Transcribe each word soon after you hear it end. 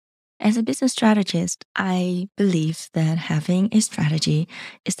As a business strategist, I believe that having a strategy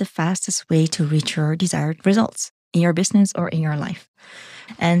is the fastest way to reach your desired results in your business or in your life.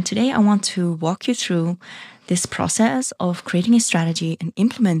 And today I want to walk you through this process of creating a strategy and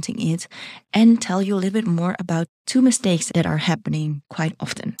implementing it and tell you a little bit more about two mistakes that are happening quite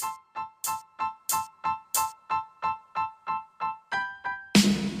often.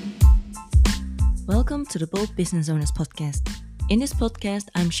 Welcome to the Bold Business Owners Podcast. In this podcast,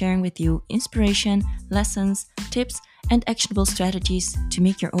 I'm sharing with you inspiration, lessons, tips, and actionable strategies to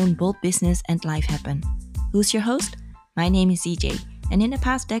make your own bold business and life happen. Who's your host? My name is EJ, and in the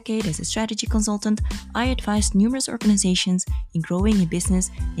past decade as a strategy consultant, I advised numerous organizations in growing a business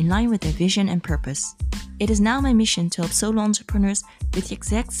in line with their vision and purpose. It is now my mission to help solo entrepreneurs with the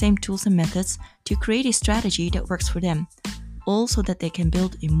exact same tools and methods to create a strategy that works for them, all so that they can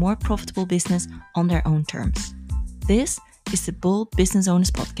build a more profitable business on their own terms. This is the Bold Business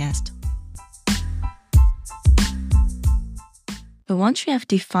Owners Podcast. But once you have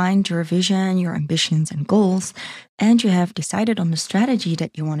defined your vision, your ambitions and goals, and you have decided on the strategy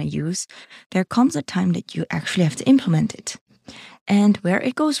that you want to use, there comes a time that you actually have to implement it. And where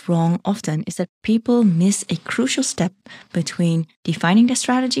it goes wrong often is that people miss a crucial step between defining the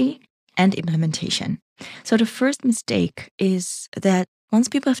strategy and implementation. So the first mistake is that once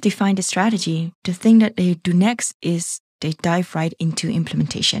people have defined a strategy, the thing that they do next is they dive right into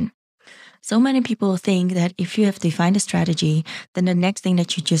implementation. So many people think that if you have defined a strategy, then the next thing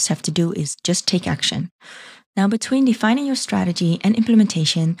that you just have to do is just take action. Now, between defining your strategy and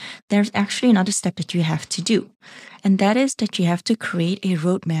implementation, there's actually another step that you have to do. And that is that you have to create a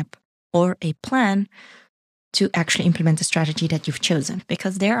roadmap or a plan to actually implement the strategy that you've chosen,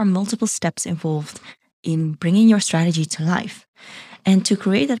 because there are multiple steps involved in bringing your strategy to life. And to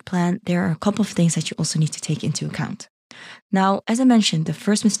create that plan, there are a couple of things that you also need to take into account. Now, as I mentioned, the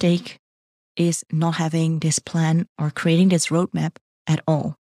first mistake is not having this plan or creating this roadmap at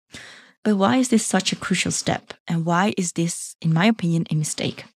all. But why is this such a crucial step? And why is this, in my opinion, a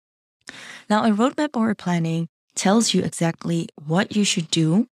mistake? Now, a roadmap or a planning tells you exactly what you should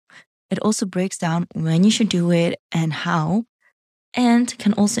do. It also breaks down when you should do it and how, and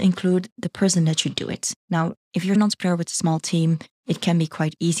can also include the person that should do it. Now, if you're an entrepreneur with a small team, it can be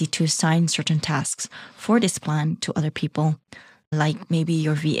quite easy to assign certain tasks for this plan to other people, like maybe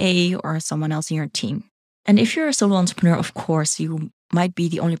your VA or someone else in your team. And if you're a solo entrepreneur, of course, you might be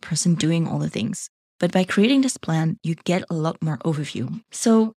the only person doing all the things. But by creating this plan, you get a lot more overview.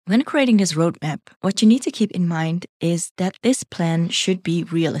 So when creating this roadmap, what you need to keep in mind is that this plan should be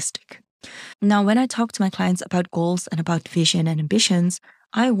realistic. Now, when I talk to my clients about goals and about vision and ambitions,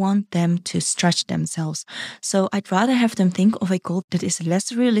 I want them to stretch themselves. So I'd rather have them think of a goal that is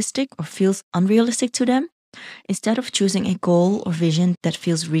less realistic or feels unrealistic to them, instead of choosing a goal or vision that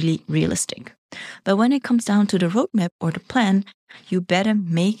feels really realistic. But when it comes down to the roadmap or the plan, you better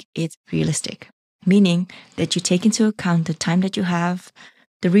make it realistic, meaning that you take into account the time that you have,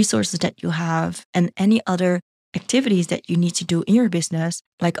 the resources that you have, and any other activities that you need to do in your business,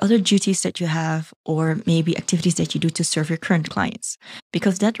 like other duties that you have, or maybe activities that you do to serve your current clients,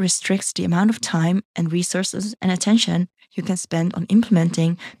 because that restricts the amount of time and resources and attention you can spend on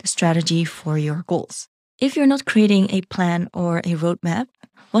implementing the strategy for your goals. If you're not creating a plan or a roadmap,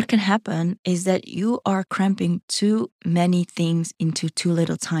 what can happen is that you are cramping too many things into too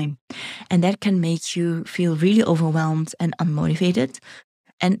little time. And that can make you feel really overwhelmed and unmotivated,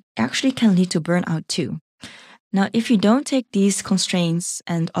 and actually can lead to burnout too. Now, if you don't take these constraints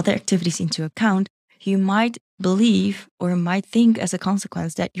and other activities into account, you might believe or might think as a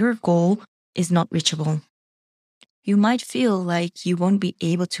consequence that your goal is not reachable. You might feel like you won't be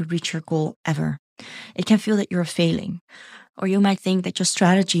able to reach your goal ever. It can feel that you're failing, or you might think that your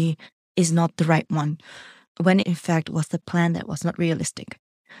strategy is not the right one, when it in fact was the plan that was not realistic.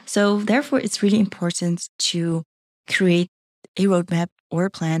 So therefore, it's really important to create a roadmap or a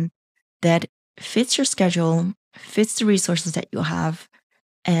plan that fits your schedule, fits the resources that you have,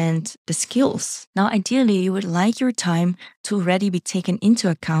 and the skills. Now, ideally, you would like your time to already be taken into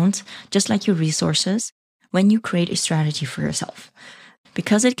account, just like your resources, when you create a strategy for yourself,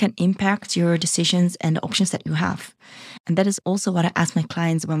 because it can impact your decisions and the options that you have. And that is also what I ask my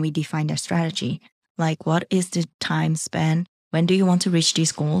clients when we define their strategy. Like, what is the time span? When do you want to reach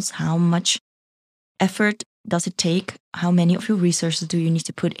these goals? How much effort does it take? How many of your resources do you need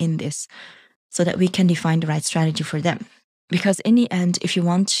to put in this, so that we can define the right strategy for them? Because in the end, if you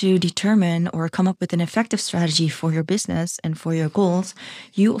want to determine or come up with an effective strategy for your business and for your goals,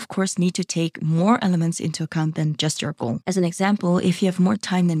 you of course need to take more elements into account than just your goal. As an example, if you have more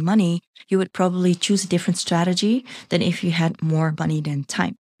time than money, you would probably choose a different strategy than if you had more money than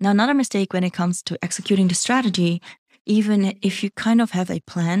time. Now, another mistake when it comes to executing the strategy, even if you kind of have a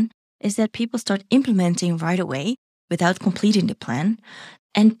plan, is that people start implementing right away without completing the plan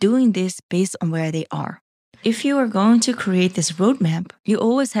and doing this based on where they are. If you are going to create this roadmap, you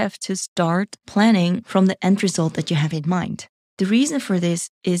always have to start planning from the end result that you have in mind. The reason for this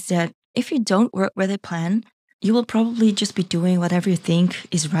is that if you don't work with a plan, you will probably just be doing whatever you think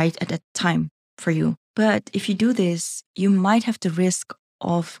is right at that time for you. But if you do this, you might have the risk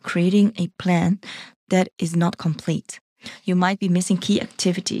of creating a plan that is not complete. You might be missing key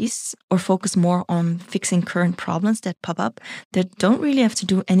activities or focus more on fixing current problems that pop up that don't really have to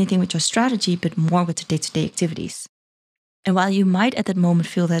do anything with your strategy, but more with the day-to-day activities. And while you might at that moment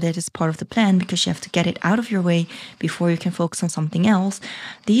feel that it is part of the plan because you have to get it out of your way before you can focus on something else,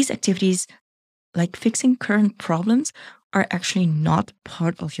 these activities, like fixing current problems, are actually not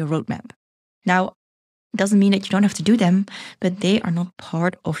part of your roadmap. Now, it doesn't mean that you don't have to do them, but they are not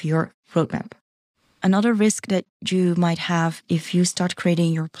part of your roadmap. Another risk that you might have if you start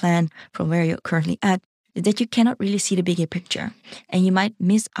creating your plan from where you're currently at is that you cannot really see the bigger picture, and you might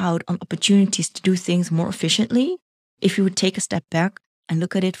miss out on opportunities to do things more efficiently if you would take a step back and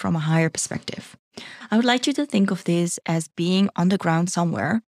look at it from a higher perspective. I would like you to think of this as being on the ground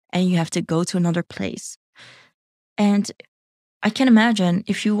somewhere and you have to go to another place. And I can imagine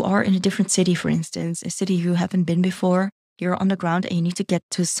if you are in a different city, for instance, a city you haven't been before, you're on the ground and you need to get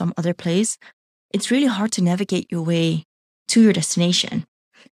to some other place, it's really hard to navigate your way to your destination.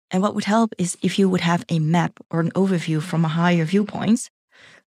 And what would help is if you would have a map or an overview from a higher viewpoint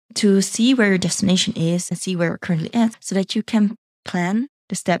to see where your destination is and see where you're currently at so that you can plan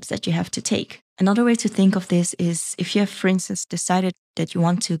the steps that you have to take. Another way to think of this is if you have, for instance, decided that you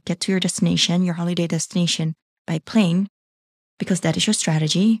want to get to your destination, your holiday destination, by plane, because that is your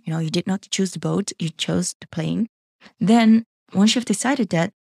strategy, you did not choose the boat, you chose the plane. Then once you've decided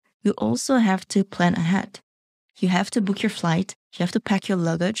that, you also have to plan ahead. You have to book your flight, you have to pack your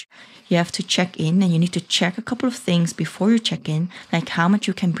luggage, you have to check in, and you need to check a couple of things before you check in, like how much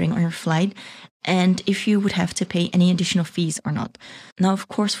you can bring on your flight, and if you would have to pay any additional fees or not. Now, of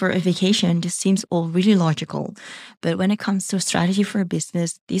course, for a vacation, this seems all really logical, but when it comes to a strategy for a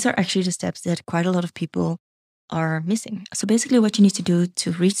business, these are actually the steps that quite a lot of people are missing. So basically what you need to do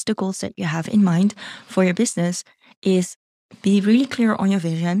to reach the goals that you have in mind for your business is be really clear on your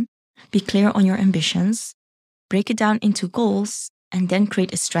vision, be clear on your ambitions, break it down into goals, and then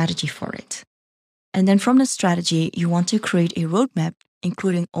create a strategy for it. And then from the strategy, you want to create a roadmap,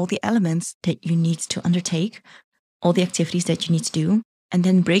 including all the elements that you need to undertake, all the activities that you need to do, and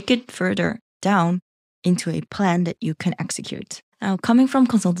then break it further down into a plan that you can execute. Now, coming from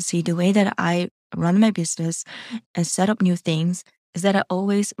consultancy, the way that I run my business and set up new things is that I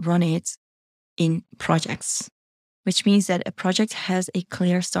always run it in projects, which means that a project has a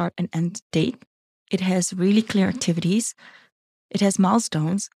clear start and end date. It has really clear activities. It has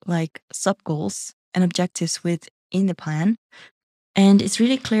milestones like sub-goals and objectives within the plan. And it's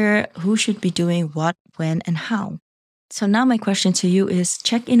really clear who should be doing what, when, and how. So now my question to you is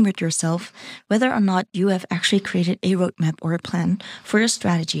check in with yourself whether or not you have actually created a roadmap or a plan for your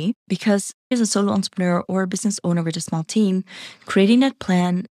strategy, because as a solo entrepreneur or a business owner with a small team, creating that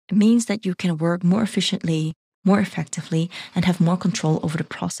plan means that you can work more efficiently, more effectively, and have more control over the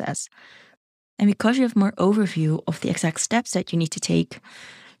process. And because you have more overview of the exact steps that you need to take,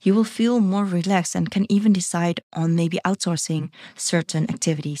 you will feel more relaxed and can even decide on maybe outsourcing certain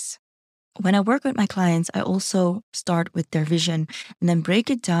activities. When I work with my clients, I also start with their vision and then break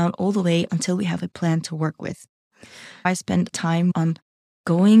it down all the way until we have a plan to work with. I spend time on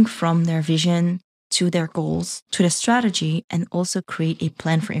going from their vision to their goals, to the strategy, and also create a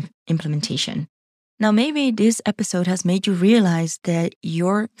plan for implementation. Now, maybe this episode has made you realize that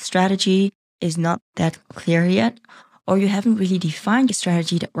your strategy is not that clear yet, or you haven't really defined a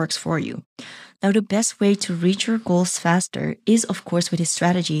strategy that works for you. Now, the best way to reach your goals faster is, of course, with a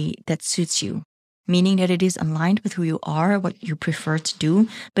strategy that suits you, meaning that it is aligned with who you are, what you prefer to do,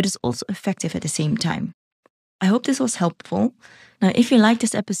 but is also effective at the same time. I hope this was helpful. Now, if you like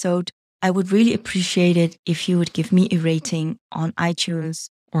this episode, I would really appreciate it if you would give me a rating on iTunes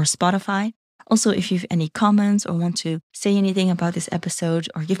or Spotify. Also, if you have any comments or want to say anything about this episode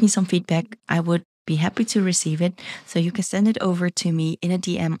or give me some feedback, I would be happy to receive it. So you can send it over to me in a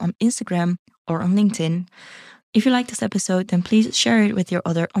DM on Instagram or on LinkedIn. If you like this episode, then please share it with your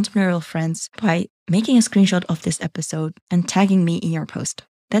other entrepreneurial friends by making a screenshot of this episode and tagging me in your post.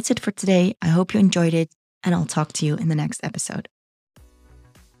 That's it for today. I hope you enjoyed it, and I'll talk to you in the next episode.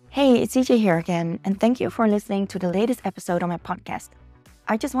 Hey, it's CJ here again, and thank you for listening to the latest episode on my podcast.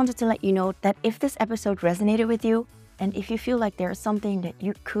 I just wanted to let you know that if this episode resonated with you And if you feel like there is something that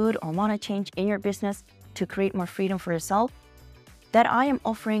you could or want to change in your business to create more freedom for yourself, then I am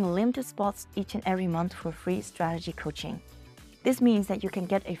offering limited spots each and every month for free strategy coaching. This means that you can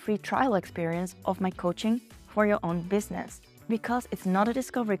get a free trial experience of my coaching for your own business. Because it's not a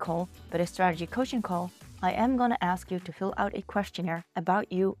discovery call, but a strategy coaching call, I am going to ask you to fill out a questionnaire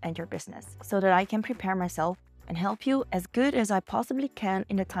about you and your business so that I can prepare myself and help you as good as I possibly can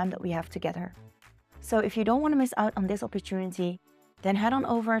in the time that we have together. So if you don't want to miss out on this opportunity, then head on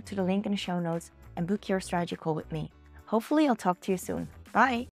over to the link in the show notes and book your strategy call with me. Hopefully I'll talk to you soon. Bye!